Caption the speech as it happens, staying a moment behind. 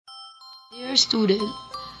Dear student,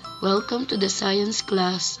 welcome to the science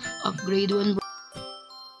class of grade 1.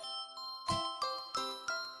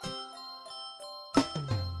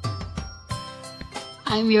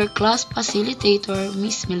 I'm your class facilitator,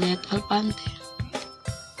 Miss Milet Alpante.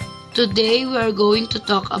 Today we are going to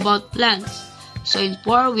talk about plants. So in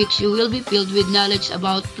 4 weeks you will be filled with knowledge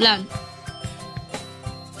about plants.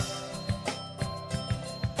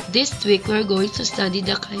 This week we are going to study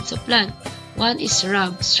the kinds of plants. One is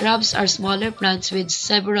shrubs. Shrubs are smaller plants with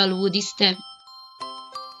several woody stems.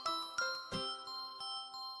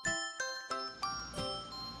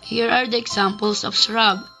 Here are the examples of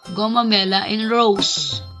shrub: gomamela and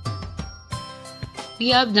rose.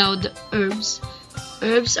 We have now the herbs.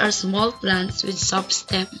 Herbs are small plants with soft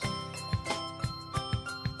stems.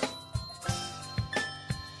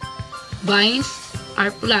 Vines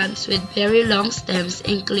are plants with very long stems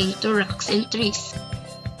and cling to rocks and trees.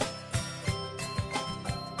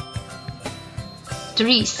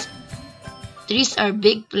 Trees. Trees are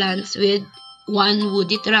big plants with one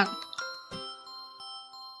woody trunk.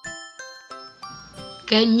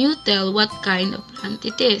 Can you tell what kind of plant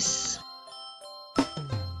it is?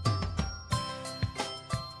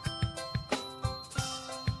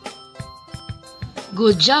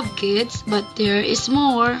 Good job, kids, but there is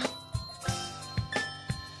more.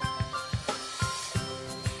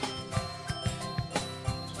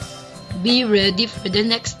 Be ready for the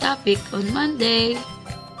next topic on Monday.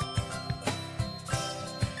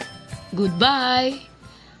 Goodbye.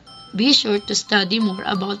 Be sure to study more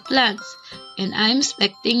about plants, and I'm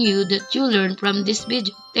expecting you that you learn from this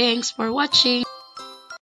video. Thanks for watching.